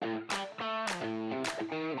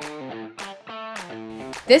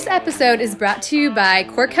This episode is brought to you by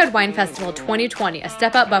Corkhead Wine Festival 2020, a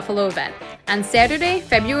Step Up Buffalo event. On Saturday,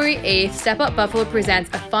 February 8th, Step Up Buffalo presents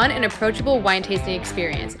a fun and approachable wine tasting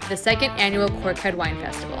experience, the second annual Corkhead Wine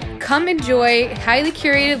Festival. Come enjoy a highly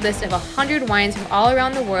curated list of 100 wines from all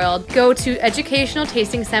around the world, go to educational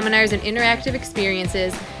tasting seminars and interactive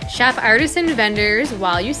experiences, shop artisan vendors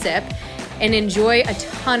while you sip, and enjoy a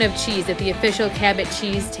ton of cheese at the official Cabot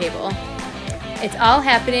Cheese table. It's all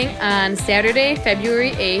happening on Saturday,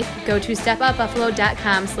 February 8th. Go to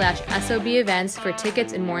stepupbuffalo.com/SOB events for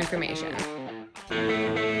tickets and more information.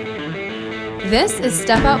 This is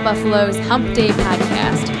Step Out Buffalo's Hump Day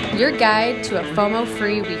podcast, your guide to a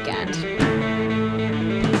FOMO-free weekend.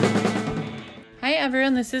 Hi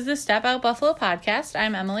everyone, this is the Step Out Buffalo podcast.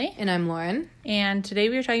 I'm Emily. And I'm Lauren. And today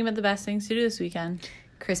we are talking about the best things to do this weekend.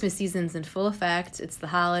 Christmas season's in full effect. It's the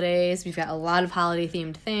holidays. We've got a lot of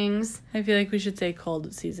holiday-themed things. I feel like we should say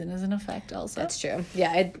cold season is in effect also. That's true.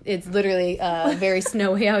 Yeah, it's literally very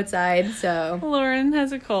snowy outside, so... Lauren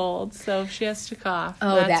has a cold, so she has to cough.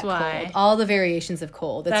 Oh, that's that why. Cold. All the variations of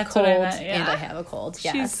cold. It's that's cold, what I meant, yeah. And I have a cold,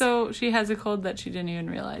 yes. She has a cold that she didn't even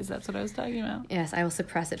realize. That's what I was talking about. Yes, I will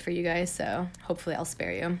suppress it for you guys, so hopefully I'll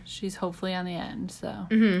spare you. She's hopefully on the end, so...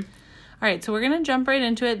 Mm-hmm. All right, so we're going to jump right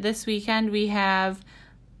into it. This weekend we have...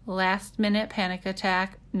 Last minute panic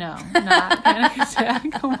attack. No, not panic attack.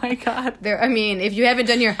 Oh my god. If you haven't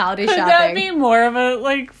done your holiday shopping. Could that be more of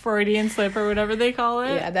a Freudian slip or whatever they call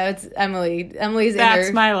it? Yeah, that's Emily's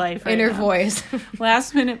that's my life right inner now. Voice.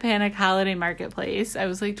 Last minute panic holiday marketplace. I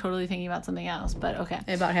was totally thinking about something else, but okay.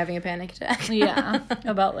 About having a panic attack. Yeah.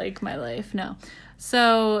 About my life. No.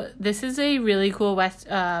 So this is a really cool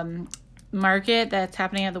market that's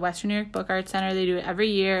happening at the Western New York Book Arts Center. They do it every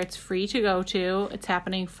year. It's free to go to. It's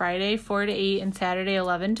happening Friday 4 to 8 and Saturday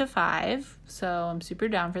 11 to 5. So I'm super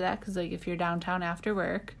down for that because if you're downtown after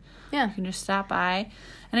work, yeah, you can just stop by.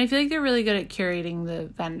 And I feel like they're really good at curating the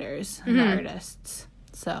vendors and the artists.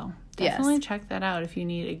 So definitely check that out if you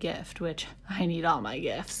need a gift, which I need all my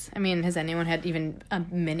gifts. Has anyone had even a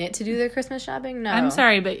minute to do their Christmas shopping? No. I'm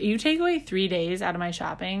sorry, but you take away 3 days out of my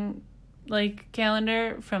shopping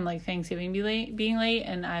calendar from Thanksgiving being late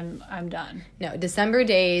and I'm done. No, December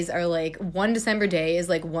days are one December day is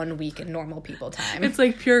 1 week in normal people time. It's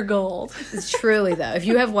pure gold. It's truly though. If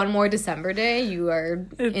you have one more December day, you are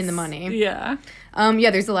in the money. Yeah.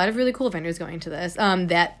 Yeah, there's a lot of really cool vendors going to this.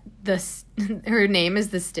 Her name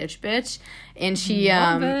is the Stitch Bitch, and she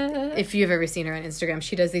if you've ever seen her on Instagram,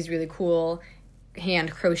 she does these really cool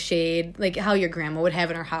hand crocheted, how your grandma would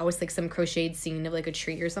have in her house, some crocheted scene of a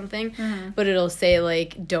tree or something, but it'll say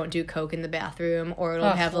don't do coke in the bathroom, or it'll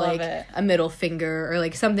have a middle finger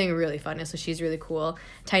or something really fun. So she's really cool.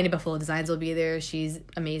 Tiny Buffalo Designs will be there. She's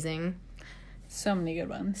amazing. So many good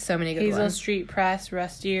ones. Hazel Street Press,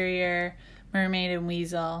 Rusterior, Mermaid and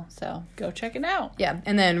Weasel, so go check it out. Yeah,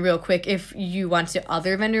 and then real quick, if you want to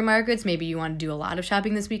other vendor markets, maybe you want to do a lot of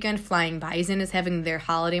shopping this weekend, Flying Bison is having their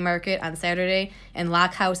holiday market on Saturday, and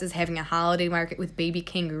Lock House is having a holiday market with baby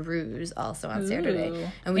kangaroos also on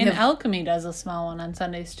Saturday. And Alchemy does a small one on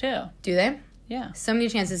Sundays too. Do they? Yeah. So many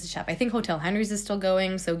chances to shop. I think Hotel Henry's is still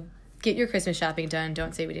going, so get your Christmas shopping done.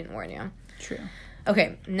 Don't say we didn't warn you. True.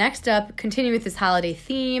 Okay, next up, continue with this holiday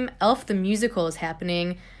theme. Elf the Musical is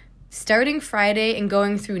happening starting Friday and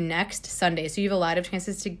going through next Sunday. So you have a lot of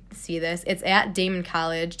chances to see this. It's at Damon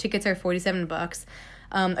College. Tickets are $47.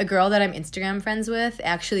 A girl that I'm Instagram friends with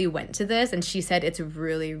actually went to this, and she said it's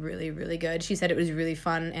really, really, really good. She said it was really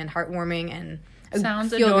fun and heartwarming and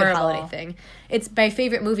sounds a feel-good adorable holiday thing. It's my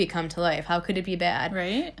favorite movie come to life. How could it be bad?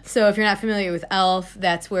 Right? So if you're not familiar with Elf,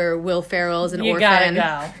 that's where Will Ferrell is an orphan. You gotta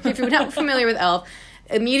go. If you're not familiar with Elf,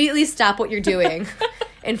 immediately stop what you're doing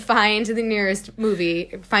and find the nearest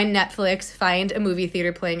movie. Find Netflix. Find a movie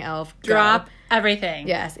theater playing Elf. Drop everything.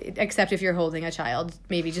 Yes, except if you're holding a child.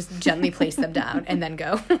 Maybe just gently place them down and then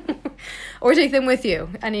go. Or take them with you.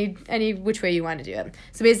 Any which way you want to do it.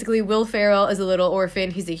 So basically, Will Ferrell is a little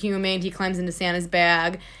orphan. He's a human. He climbs into Santa's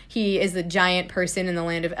bag. He is the giant person in the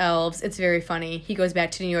land of elves. It's very funny. He goes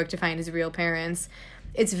back to New York to find his real parents.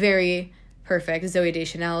 It's very perfect. Zooey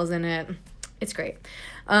Deschanel is in it. It's great.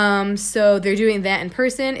 So they're doing that in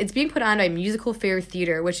person. It's being put on by Musical Fair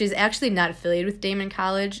Theater, which is actually not affiliated with Damon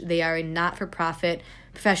College. They are a not-for-profit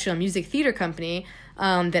professional music theater company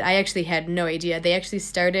that I actually had no idea. They actually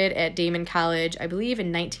started at Damon College, I believe,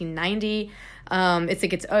 in 1990.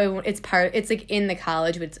 It's in the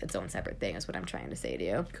college, but it's its own separate thing is what I'm trying to say to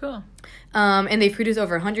you. Cool. And they've produced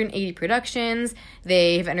over 180 productions.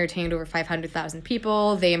 They've entertained over 500,000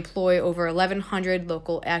 people. They employ over 1,100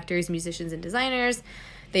 local actors, musicians, and designers.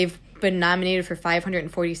 They've been nominated for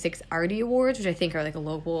 546 Artie Awards, which I think are like a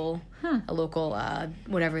local,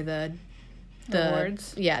 whatever the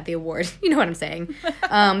Awards. Yeah, the award. You know what I'm saying.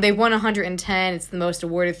 They won 110. It's the most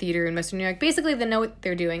awarded theater in Western New York. Basically, they know what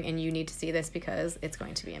they're doing, and you need to see this because it's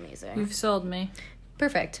going to be amazing. You've sold me.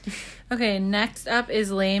 Perfect. Okay, next up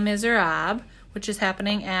is Les Miserables, which is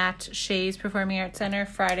happening at Shays Performing Arts Center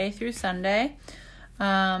Friday through Sunday.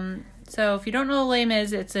 So if you don't know Les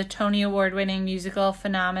Mis, it's a Tony Award-winning musical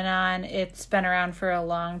phenomenon. It's been around for a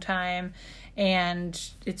long time, and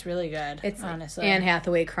it's really good, honestly. Anne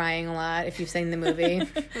Hathaway crying a lot if you've seen the movie.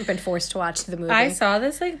 I've been forced to watch the movie. I saw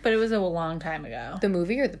this, but it was a long time ago. The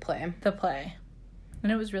movie or the play? The play.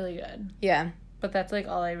 And it was really good. Yeah. But that's,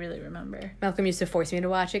 all I really remember. Malcolm used to force me to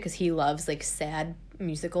watch it because he loves, sad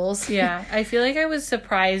musicals. Yeah. I feel like I was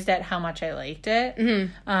surprised at how much I liked it.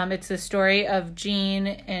 Mm-hmm. It's the story of Jean,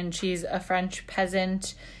 and she's a French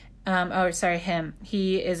peasant. Him.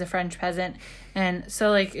 He is a French peasant. And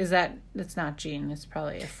so, it's not Jean. It's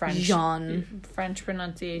probably a French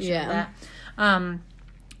pronunciation of that.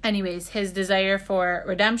 Anyways, his desire for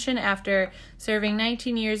redemption after serving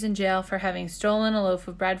 19 years in jail for having stolen a loaf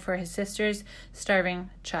of bread for his sister's starving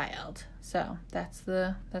child. So that's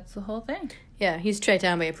the whole thing. Yeah, he's tracked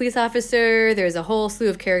down by a police officer. There's a whole slew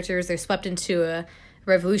of characters. They're swept into a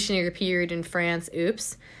revolutionary period in France.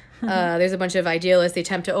 Oops. There's a bunch of idealists. They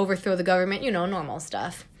attempt to overthrow the government. Normal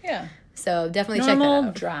stuff. Yeah. So definitely check that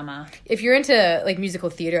out. Drama. If you're into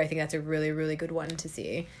musical theater, I think that's a really, really good one to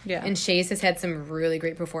see. Yeah. And Shays has had some really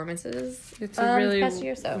great performances. It's a really past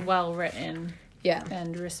year, so. well written. Yeah.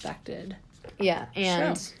 And respected. Yeah,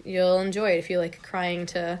 and you'll enjoy it if you like crying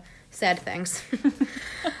to sad things.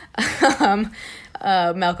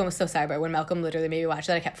 Malcolm was so sorry about when Malcolm literally made me watch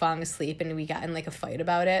that. I kept falling asleep and we got in a fight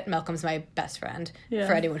about it. Malcolm's my best friend,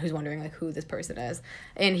 for anyone who's wondering who this person is.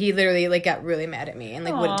 And he literally got really mad at me and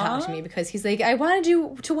wouldn't talk to me because he's like, I wanted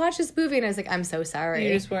you to watch this movie, and I was like, I'm so sorry.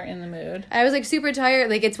 You just weren't in the mood. I was super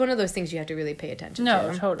tired. It's one of those things you have to really pay attention to.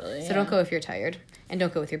 No, totally. So don't go if you're tired, and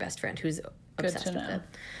don't go with your best friend who's obsessed with it.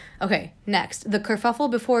 Okay, next. The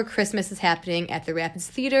Kerfuffle Before Christmas is happening at the Rapids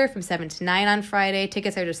Theater from 7 to 9 on Friday.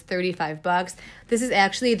 Tickets are just $35. This is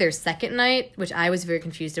actually their second night, which I was very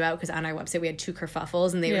confused about because on our website we had 2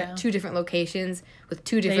 kerfuffles and they were 2 different locations with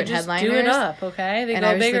 2 different headliners. They just do it up, okay? They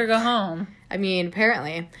go big or go home. I mean,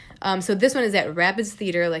 apparently. So this one is at Rapids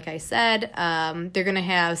Theater, like I said. They're going to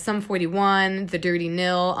have Sum 41, The Dirty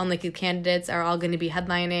Nil, Unlikely Candidates are all going to be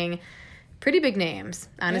headlining. Pretty big names.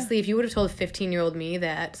 Honestly, if you would have told 15-year-old me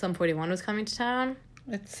that Sum 41 was coming to town,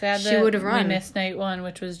 it's sad she would have run. We missed night 1,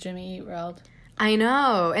 which was Jimmy Eat World. I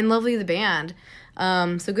know, and Lovely the band.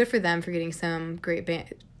 So good for them for getting some great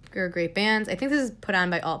bands. I think this is put on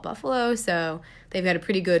by Alt Buffalo, so they've got a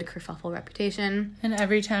pretty good kerfuffle reputation. And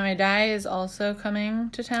Every Time I Die is also coming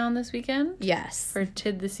to town this weekend. Yes. For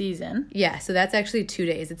Tid the Season. Yeah, so that's actually 2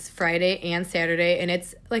 days. It's Friday and Saturday, and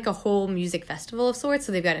it's a whole music festival of sorts.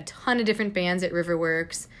 So they've got a ton of different bands at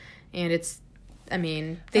Riverworks, and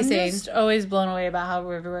I'm just always blown away about how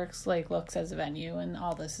Riverworks looks as a venue, and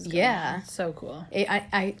all this is going on. It's so cool.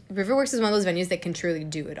 Riverworks is one of those venues that can truly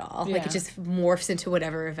do it all. It just morphs into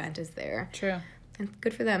whatever event is there. True. And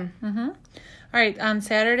good for them. Mm-hmm. All right, on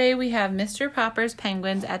Saturday we have Mr. Popper's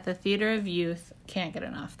Penguins at the Theater of Youth. Can't get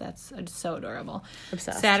enough. That's so adorable.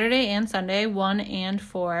 Obsessed. Saturday and Sunday, 1 and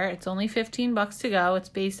 4. It's only $15 to go. It's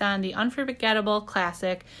based on the unforgettable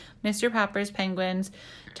classic Mr. Popper's Penguins.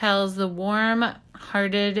 Tells the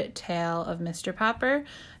warm-hearted tale of Mr. Popper,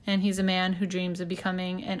 and he's a man who dreams of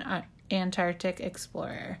becoming an Antarctic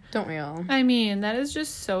explorer. Don't we all? I mean, that is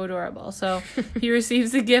just so adorable. So he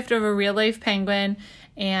receives the gift of a real-life penguin,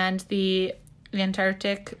 and the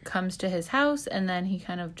Antarctic comes to his house, and then he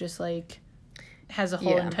kind of just has a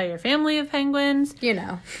whole entire family of penguins.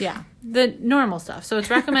 Yeah, the normal stuff. So it's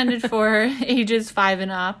recommended for ages 5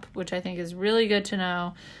 and up, which I think is really good to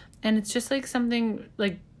know. And it's just something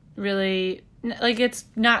really it's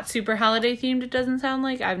not super holiday themed. It doesn't sound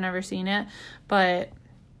like. I've never seen it, but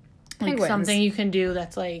something you can do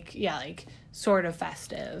that's sort of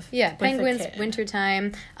festive. Yeah, penguins,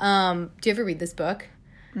 wintertime. Do you ever read this book?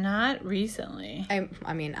 Not recently.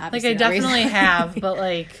 I mean, obviously, I definitely have, but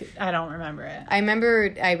I don't remember it. I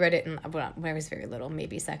remember I read it when I was very little,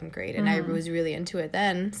 maybe 2nd grade, and I was really into it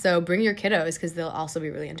then. So bring your kiddos because they'll also be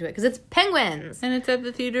really into it because it's penguins, and it's at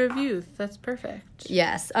the Theater of Youth. That's perfect.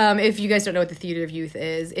 Yes. If you guys don't know what the Theater of Youth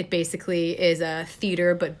is, it basically is a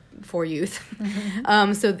theater but for youth.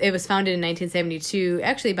 So it was founded in 1972,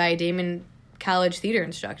 actually by Damon college theater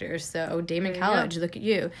instructors. So Damon There you College, go. look at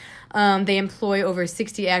you. They employ over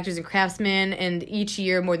 60 actors and craftsmen, and each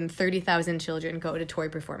year more than 30,000 children go to toy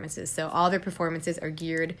performances. So all their performances are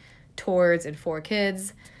geared towards and for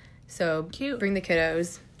kids. So Cute. bring the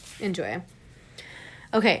kiddos. Enjoy.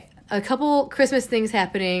 Okay, a couple Christmas things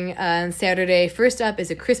happening on Saturday. First up is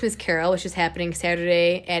A Christmas Carol, which is happening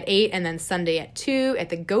Saturday at 8 and then Sunday at 2 at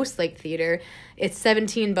the Ghost Lake Theater. It's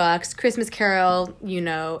 $17. Christmas Carol,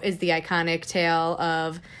 is the iconic tale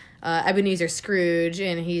of Ebenezer Scrooge,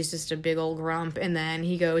 and he's just a big old grump, and then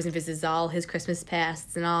he goes and visits all his Christmas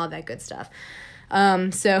pasts and all that good stuff.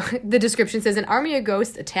 So the description says, an army of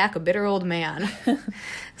ghosts attack a bitter old man. So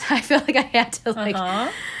I feel like I had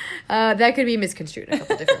to, that could be misconstrued in a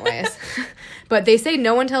couple different ways. But they say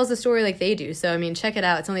no one tells the story like they do. So, I mean, check it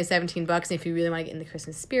out. It's only $17. And if you really want to get in the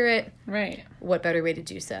Christmas spirit, Right. what better way to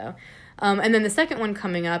do so? And then the second one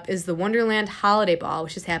coming up is the Wonderland Holiday Ball,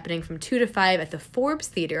 which is happening from 2 to 5 at the Forbes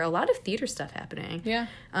Theater. A lot of theater stuff happening. Yeah.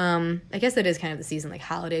 I guess that is kind of the season, like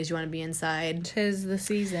holidays, you want to be inside. 'Tis the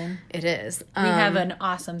season. It is. We have an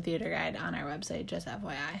awesome theater guide on our website, just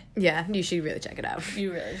FYI. Yeah, you should really check it out.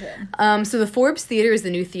 You really should. So the Forbes Theater is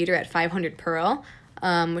the new theater at 500 Pearl,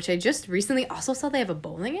 which I just recently also saw they have a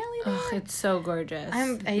bowling alley there. Ugh, it's so gorgeous. I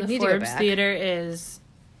the need to go Forbes back. Theater is...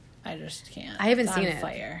 I just can't. I haven't It's seen on it.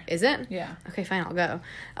 Fire. Is it? Yeah. Okay, fine, I'll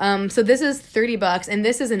go. So this is $30, and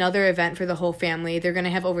this is another event for the whole family. They're going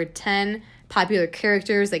to have over 10 popular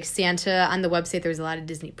characters like Santa. On the website, there's a lot of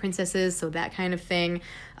Disney princesses, so that kind of thing.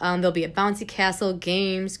 There'll be a bouncy castle,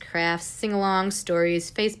 games, crafts, sing-alongs,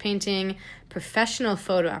 stories, face painting, professional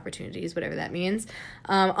photo opportunities, whatever that means,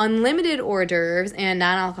 unlimited hors d'oeuvres, and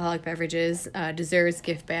non-alcoholic beverages, desserts,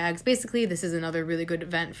 gift bags. Basically, this is another really good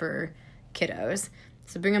event for kiddos.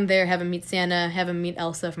 So bring them there, have them meet Santa, have them meet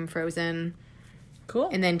Elsa from Frozen, Cool.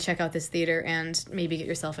 and then check out this theater and maybe get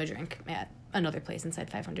yourself a drink at another place inside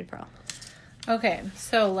 500 Pearl. Okay,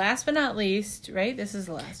 so last but not least, right? This is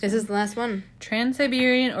the last This is the last one.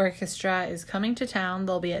 Trans-Siberian Orchestra is coming to town.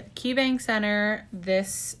 They'll be at the KeyBank Center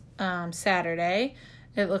this Saturday.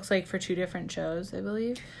 It looks like for 2 different shows, I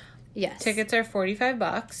believe. Yes. Tickets are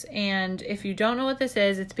 $45, and if you don't know what this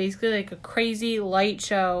is, it's basically like a crazy light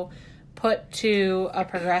show put to a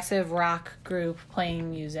progressive rock group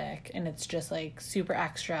playing music, and it's just like super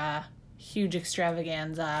extra, huge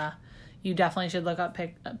extravaganza. You definitely should look up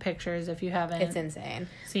pictures if you haven't It's insane.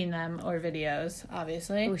 seen them, or videos,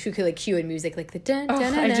 obviously. I wish we could like cue in music like the dun Oh,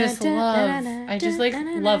 dun I dun just dun love, dun dun I just dun like dun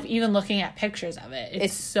dun love dun. even looking at pictures of it.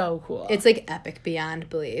 It's so cool. It's like epic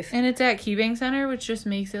beyond belief. And it's at KeyBank Center, which just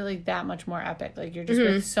makes it like that much more epic. Like you're just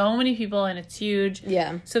with so many people, and it's huge.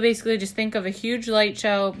 Yeah. So basically, just think of a huge light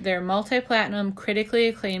show. They're multi-platinum, critically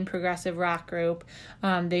acclaimed progressive rock group.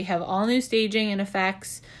 They have all new staging and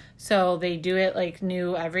effects, so they do it like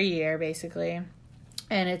new every year, basically.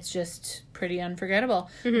 And it's just pretty unforgettable.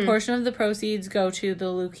 A portion of the proceeds go to the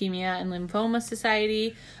Leukemia and Lymphoma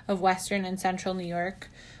Society of Western and Central New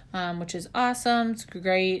York, which is awesome. It's a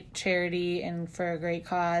great charity and for a great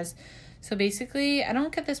cause. So basically, I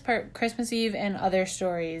don't get this part, Christmas Eve and other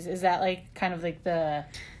stories. Is that like kind of like the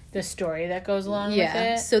story that goes along with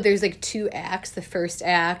Yeah. it? So there's like 2 acts. The first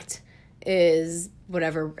act is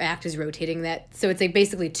whatever act is rotating that. So it's like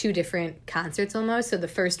basically 2 different concerts almost. So the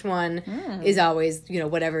first one is always,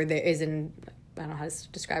 whatever there is in, I don't know how to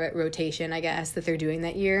describe it, rotation, I guess, that they're doing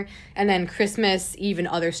that year. And then Christmas Eve and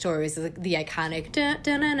Other Stories is like the iconic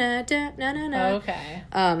da-na-na-na-na-na-na.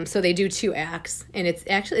 Okay. So they do 2 acts, and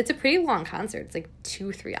it's a pretty long concert. It's like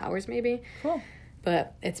 2-3 hours maybe. Cool.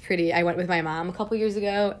 But it's pretty. I went with my mom a couple years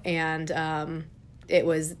ago, and it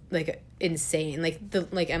was like insane.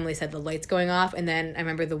 Like Emily said, the lights going off, and then I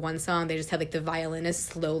remember the one song they just had like the violinist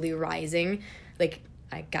slowly rising, like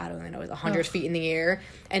I God only know it was 100 feet in the air,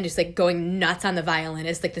 and just like going nuts on the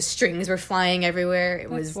violinist. Like the strings were flying everywhere. It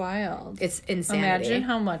That's was wild. It's insanity. Imagine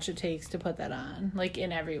how much it takes to put that on, like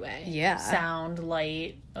in every way. Yeah. Sound,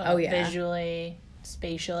 light, Oh, yeah. Visually,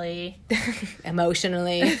 spatially.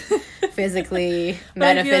 Emotionally, physically,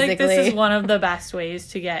 But I feel like metaphysically. this is one of the best ways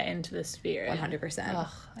to get into the spirit. 100%. Ugh,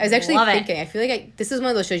 I was actually love it. thinking, I feel like this is one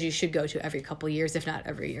of those shows you should go to every couple years, if not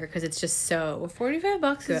every year, because it's just so,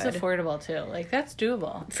 $45 is Good. affordable too. Like that's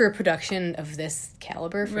doable. for a production of this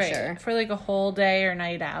caliber, for sure. For like a whole day or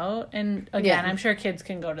night out. And again, Yeah. I'm sure kids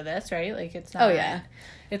can go to this, right? Like it's not. Oh, yeah.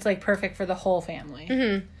 It's like perfect for the whole family.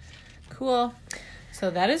 Mm-hmm. Cool. So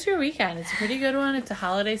that is your weekend. It's a pretty good one. It's a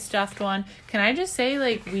holiday stuffed one. Can I just say,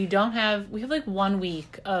 like, we have like 1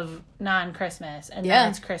 week of non-Christmas, and then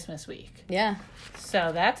it's Christmas week. Yeah.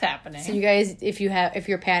 So that's happening. So you guys, if you're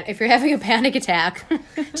having a panic attack,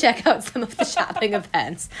 check out some of the shopping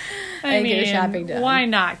events and get your shopping done. Why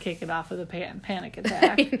not kick it off with a panic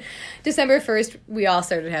attack? I mean, December 1st, we all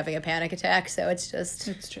started having a panic attack, so it's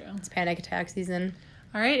true. It's panic attack season.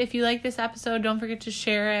 All right, if you like this episode, don't forget to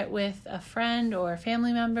share it with a friend or a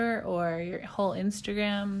family member or your whole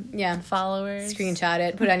Instagram followers. Screenshot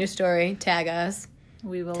it, put it on your story, tag us.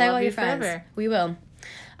 We will tag love all you your forever. friends. We will.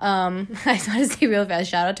 I just want to say real fast,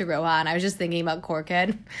 shout out to Rohan. I was just thinking about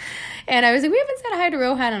Corkhead. And I was like, we haven't said hi to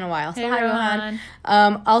Rohan in a while. So hey, hi, Rohan.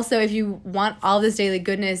 Also, if you want all this daily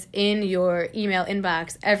goodness in your email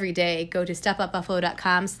inbox every day, go to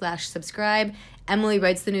stepupbuffalo.com/subscribe. Emily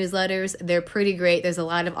writes the newsletters. They're pretty great. There's a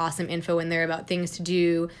lot of awesome info in there about things to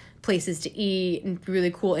do, places to eat, and really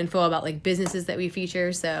cool info about like businesses that we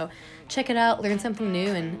feature. So check it out, learn something new,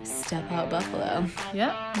 and step out Buffalo.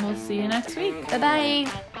 Yep, we'll see you next week.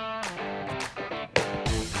 Bye-bye.